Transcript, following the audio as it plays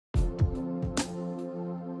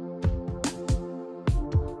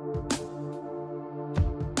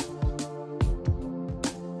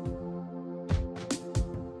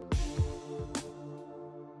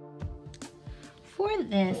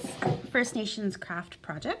this First Nations craft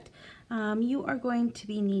project, you are going to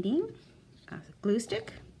be needing a glue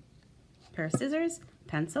stick, a pair of scissors,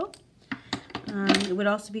 pencil. It would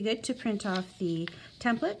also be good to print off the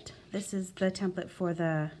template. This is the template for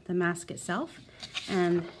the mask itself,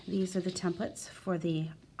 and these are the templates for the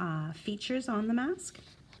features on the mask.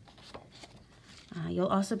 You'll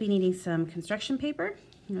also be needing some construction paper.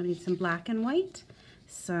 You'll need some black and white,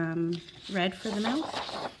 some red for the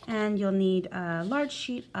mouth, and you'll need a large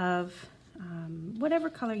sheet of whatever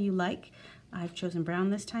color you like. I've chosen brown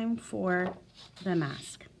this time for the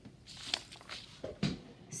mask.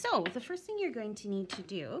 So the first thing you're going to need to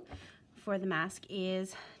do for the mask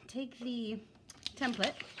is take the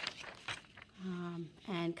template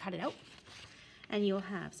and cut it out, and you'll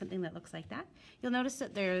have something that looks like that. You'll notice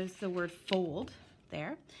that there's the word fold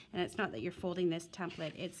there, and it's not that you're folding this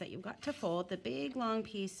template, it's that you've got to fold the big long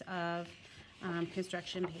piece of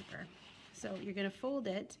construction paper. So you're going to fold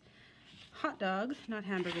it hot dog, not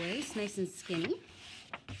hamburger waist, nice and skinny,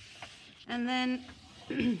 and then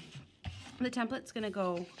the template's going to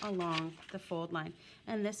go along the fold line,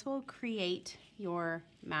 and this will create your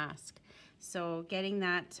mask. So getting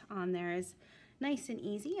that on there is nice and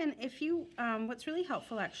easy. And if you, what's really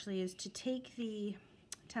helpful actually is to take the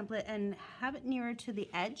template and have it nearer to the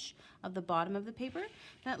edge of the bottom of the paper.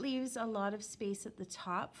 That leaves a lot of space at the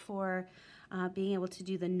top for being able to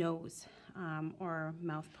do the nose or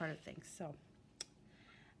mouth part of things. So,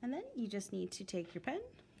 and then you just need to take your pen,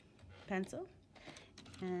 pencil,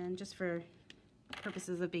 and just for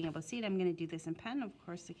purposes of being able to see it, I'm going to do this in pen. Of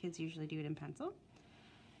course, the kids usually do it in pencil.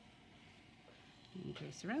 You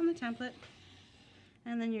trace around the template,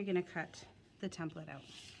 and then you're going to cut the template out.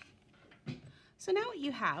 So now what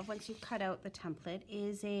you have, once you've cut out the template,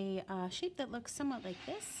 is a shape that looks somewhat like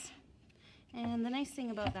this. And the nice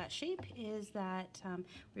thing about that shape is that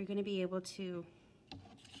we're going to be able to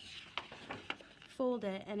fold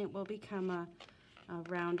it, and it will become a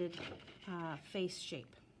rounded face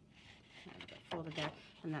shape. Folded there,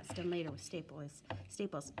 and that's done later with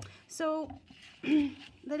staples. So the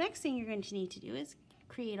next thing you're going to need to do is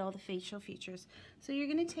create all the facial features. So you're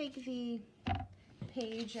going to take the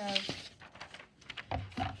page of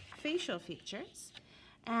facial features,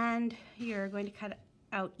 and you're going to cut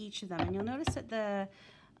out each of them, and you'll notice that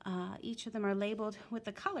each of them are labeled with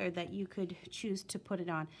the color that you could choose to put it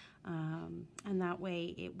on, and that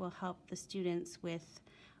way it will help the students with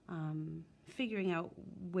figuring out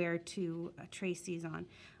where to trace these on.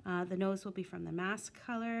 The nose will be from the mask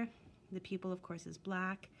color. The pupil, of course, is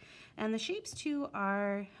black. And the shapes, too,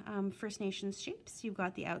 are First Nations shapes. You've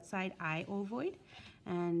got the outside eye ovoid.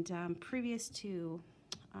 And previous to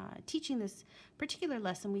teaching this particular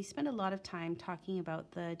lesson, we spent a lot of time talking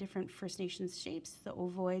about the different First Nations shapes, the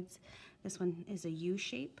ovoids. This one is a U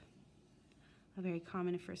shape, a very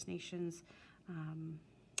common First Nations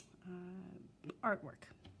artwork.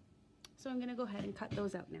 So I'm going to go ahead and cut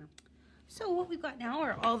those out now. So what we've got now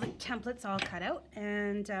are all the templates all cut out,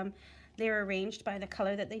 and they're arranged by the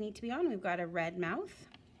color that they need to be on. We've got a red mouth,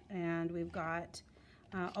 and we've got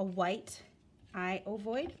a white eye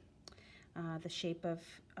ovoid. The shape of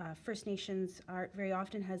First Nations art very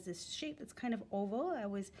often has this shape that's kind of oval. I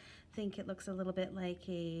always think it looks a little bit like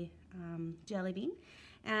a jelly bean.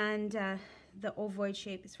 And the ovoid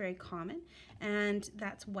shape is very common, and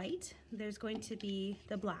that's white. There's going to be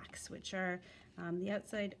the blacks, which are the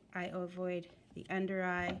outside eye ovoid, the under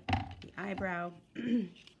eye, the eyebrow, the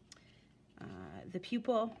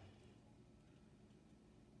pupil,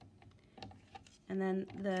 and then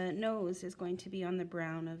the nose is going to be on the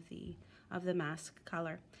brown of the mask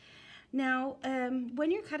color. Now,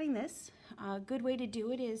 when you're cutting this, a good way to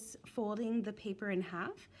do it is folding the paper in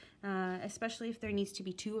half, especially if there needs to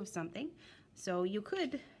be two of something. So you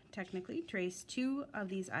could technically trace two of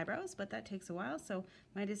these eyebrows, but that takes a while, so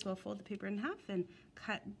might as well fold the paper in half and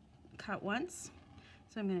cut once.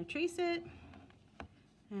 So I'm going to trace it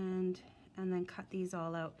and then cut these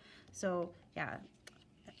all out. So yeah,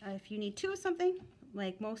 if you need two of something,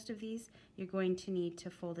 like most of these, you're going to need to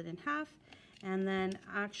fold it in half. And then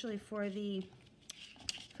actually for the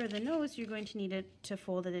nose, you're going to need it to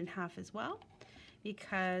fold it in half as well,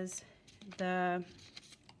 because the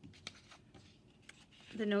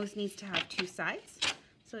nose needs to have two sides.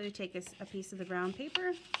 So you take a piece of the brown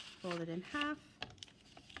paper, fold it in half,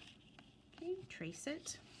 okay, trace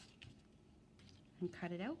it, and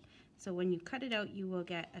cut it out. So when you cut it out, you will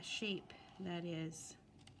get a shape that is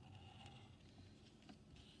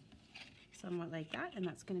somewhat like that, and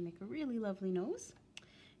that's going to make a really lovely nose.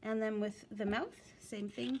 And then with the mouth, same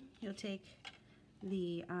thing. You'll take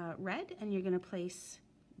the red, and you're going to place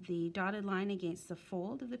the dotted line against the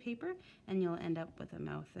fold of the paper, and you'll end up with a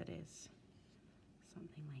mouth that is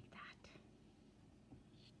something like that.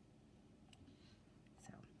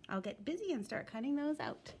 So I'll get busy and start cutting those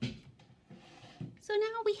out. So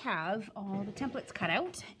now we have all the templates cut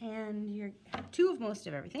out, and you have two of most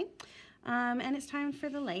of everything, and it's time for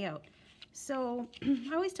the layout. So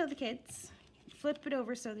I always tell the kids, flip it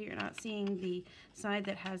over so that you're not seeing the side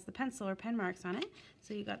that has the pencil or pen marks on it.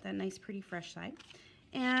 So you got that nice, pretty, fresh side.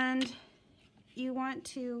 And you want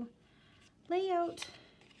to lay out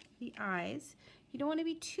the eyes. You don't want to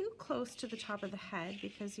be too close to the top of the head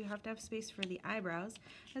because you have to have space for the eyebrows.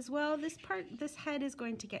 As well, this head is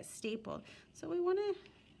going to get stapled. So we want to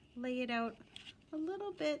lay it out a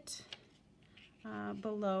little bit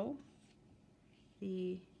below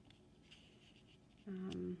the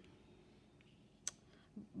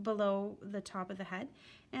top of the head.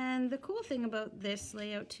 And the cool thing about this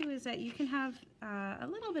layout too is that you can have a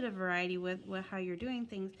little bit of variety with how you're doing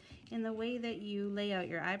things in the way that you lay out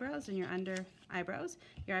your eyebrows and your under eyebrows.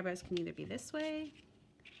 Your eyebrows can either be this way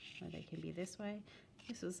or they can be this way.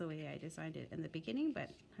 This was the way I designed it in the beginning, but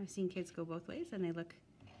I've seen kids go both ways and they look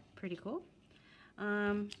pretty cool.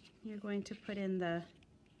 You're going to put in the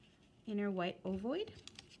inner white ovoid,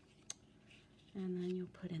 and then you'll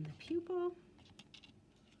put in the pupil.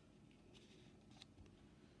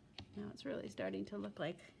 Now it's really starting to look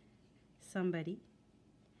like somebody.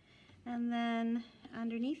 And then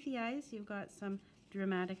underneath the eyes, you've got some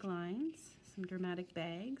dramatic lines, some dramatic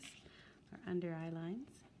bags, or under eye lines.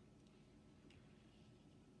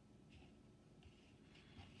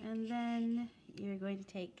 And then you're going to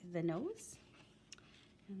take the nose,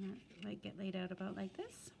 and that might get laid out about like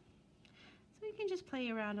this. So you can just play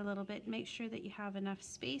around a little bit, make sure that you have enough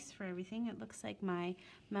space for everything. It looks like my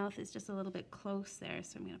mouth is just a little bit close there,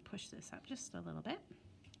 so I'm going to push this up just a little bit.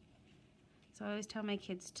 So I always tell my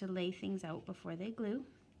kids to lay things out before they glue,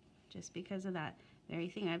 just because of that very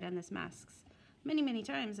thing. I've done this masks many, many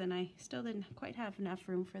times, and I still didn't quite have enough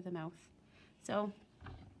room for the mouth. So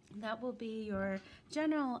that will be your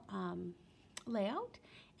general layout,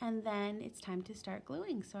 and then it's time to start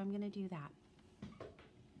gluing. So I'm going to do that.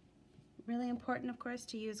 Really important, of course,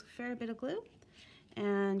 to use a fair bit of glue,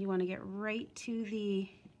 and you want to get right to the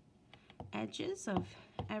edges of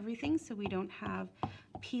everything so we don't have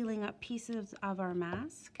peeling up pieces of our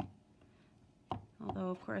mask. Although,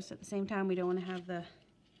 of course, at the same time, we don't want to have the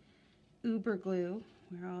uber glue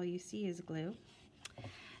where all you see is glue.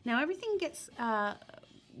 Now everything gets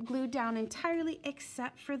glued down entirely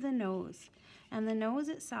except for the nose, and the nose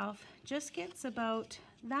itself just gets about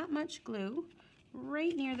that much glue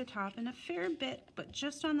right near the top, and a fair bit, but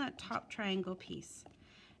just on that top triangle piece.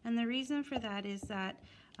 And the reason for that is that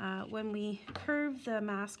when we curve the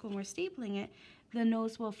mask when we're stapling it, the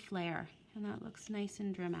nose will flare, and that looks nice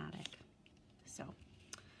and dramatic. So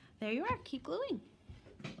there you are, keep gluing.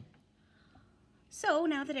 So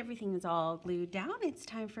now that everything is all glued down, it's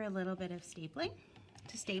time for a little bit of stapling.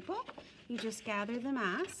 To staple, you just gather the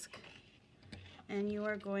mask, and you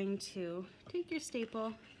are going to take your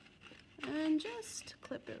staple and just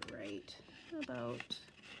clip it right about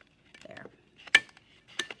there.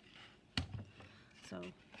 So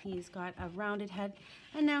he's got a rounded head,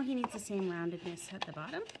 and now he needs the same roundedness at the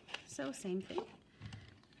bottom. So same thing.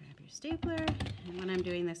 Grab your stapler, and when I'm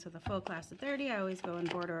doing this with a full class of 30, I always go and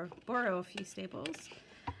borrow a few staplers,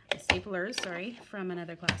 from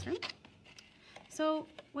another classroom. So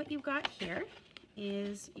what you've got here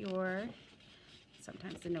is your,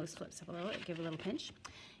 sometimes the nose flips up a little, give a little pinch.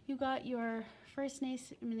 You got your First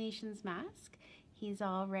Nations mask. He's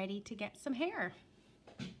all ready to get some hair.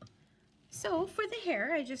 So for the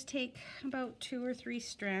hair, I just take about 2 or 3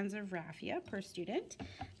 strands of raffia per student.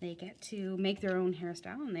 They get to make their own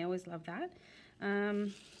hairstyle, and they always love that.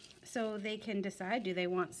 So they can decide, do they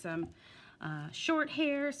want some short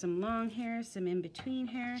hair, some long hair, some in-between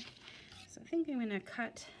hair. So I think I'm going to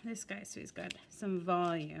cut this guy so he's got some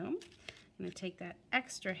volume. I'm going to take that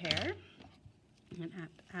extra hair and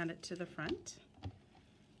add it to the front.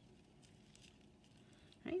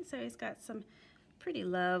 Right, so he's got some pretty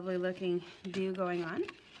lovely looking do going on.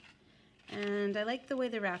 And I like the way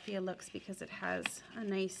the raffia looks because it has a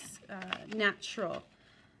nice natural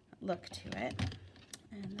look to it.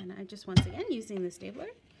 And then I just, once again, using the stapler,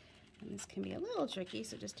 and this can be a little tricky,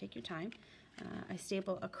 so just take your time. I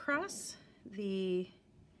staple across the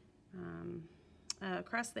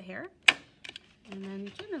hair. And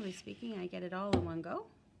then, generally speaking, I get it all in one go.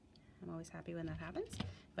 I'm always happy when that happens.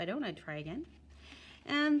 If I don't, I'd try again.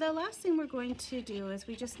 And the last thing we're going to do is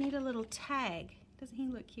we just need a little tag. Doesn't he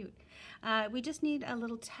look cute? We just need a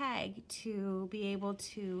little tag to be able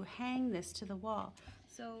to hang this to the wall.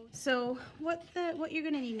 So what you're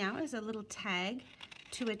going to need now is a little tag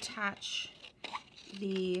to attach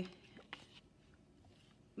the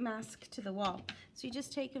mask to the wall. So you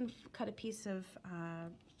just take and cut a piece of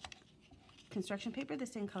construction paper the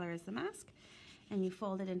same color as the mask, and you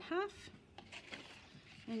fold it in half,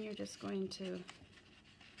 and you're just going to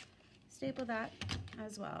staple that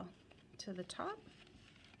as well to the top.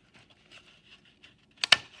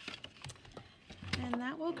 And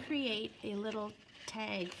that will create a little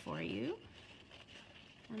tag for you.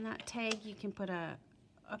 And that tag, you can put a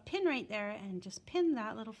pin right there and just pin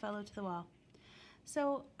that little fellow to the wall.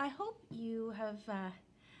 So I hope you have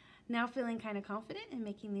now feeling kind of confident in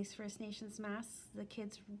making these First Nations masks. The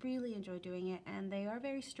kids really enjoy doing it, and they are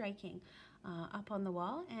very striking up on the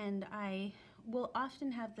wall. And I will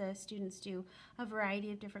often have the students do a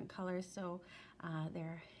variety of different colors, so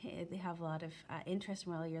they have a lot of interest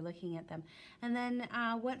while you're looking at them. And then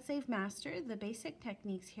once they've mastered the basic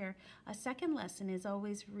techniques here, a second lesson is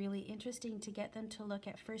always really interesting to get them to look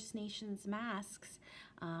at First Nations masks,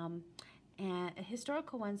 and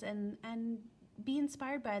historical ones, and be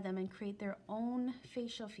inspired by them and create their own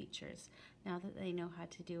facial features now that they know how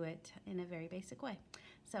to do it in a very basic way.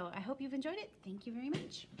 So I hope you've enjoyed it. Thank you very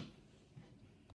much.